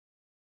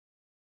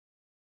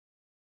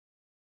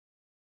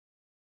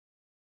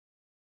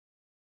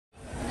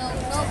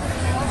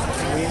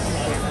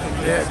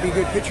be a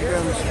good picture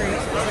down the street.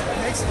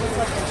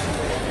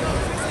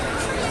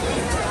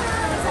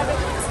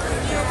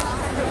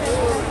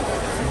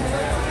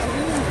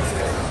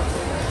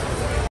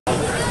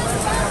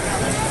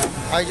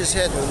 I just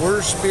had the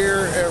worst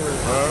beer ever.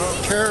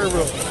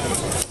 Terrible.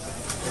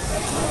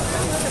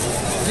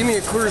 Give me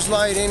a Coors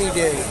Light any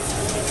day.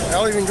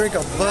 I'll even drink a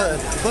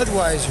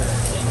Budweiser.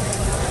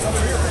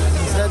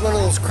 I had one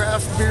of those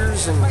craft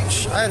beers and I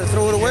had to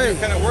throw it away. You're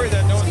kind of worried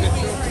that no one's going to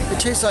do it. It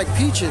tastes like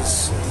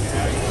peaches.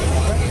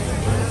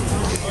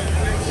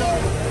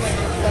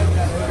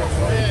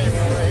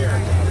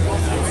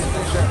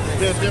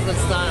 It's a different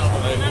style.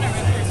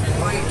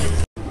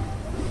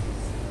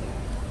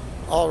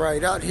 All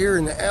right, out here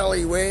in the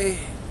alleyway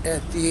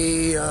at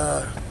the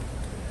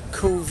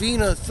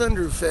Covina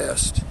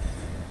Thunderfeast.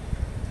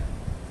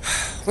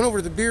 Went over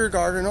to the beer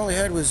garden. All they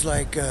had was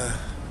like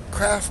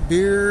craft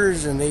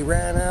beers, and they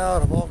ran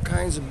out of all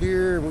kinds of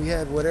beer. We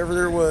had whatever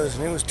there was,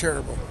 and it was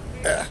terrible.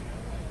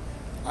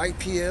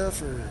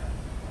 IPF or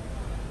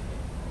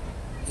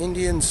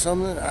Indian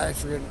something. I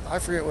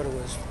forget what it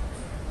was.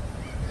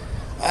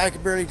 I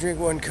could barely drink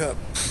one cup.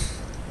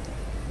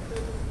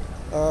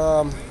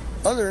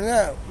 Other than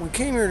that, we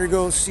came here to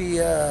go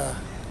see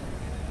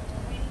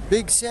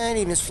Big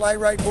Sandy and his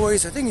Fly-Rite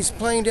Boys. I think he's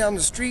playing down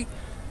the street.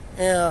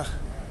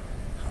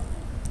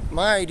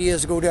 My idea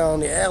is to go down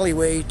the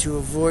alleyway to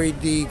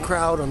avoid the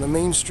crowd on the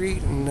main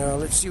street, and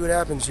let's see what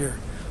happens here.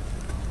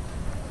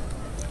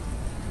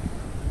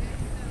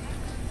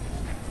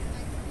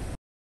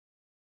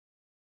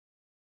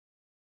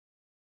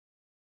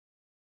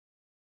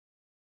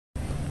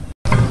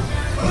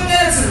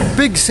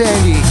 Big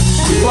Sandy,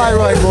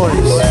 Fly-Rite Boys.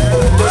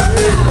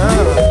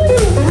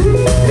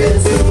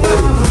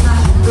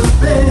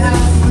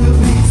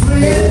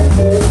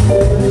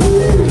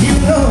 You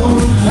know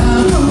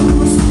how to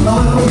lose,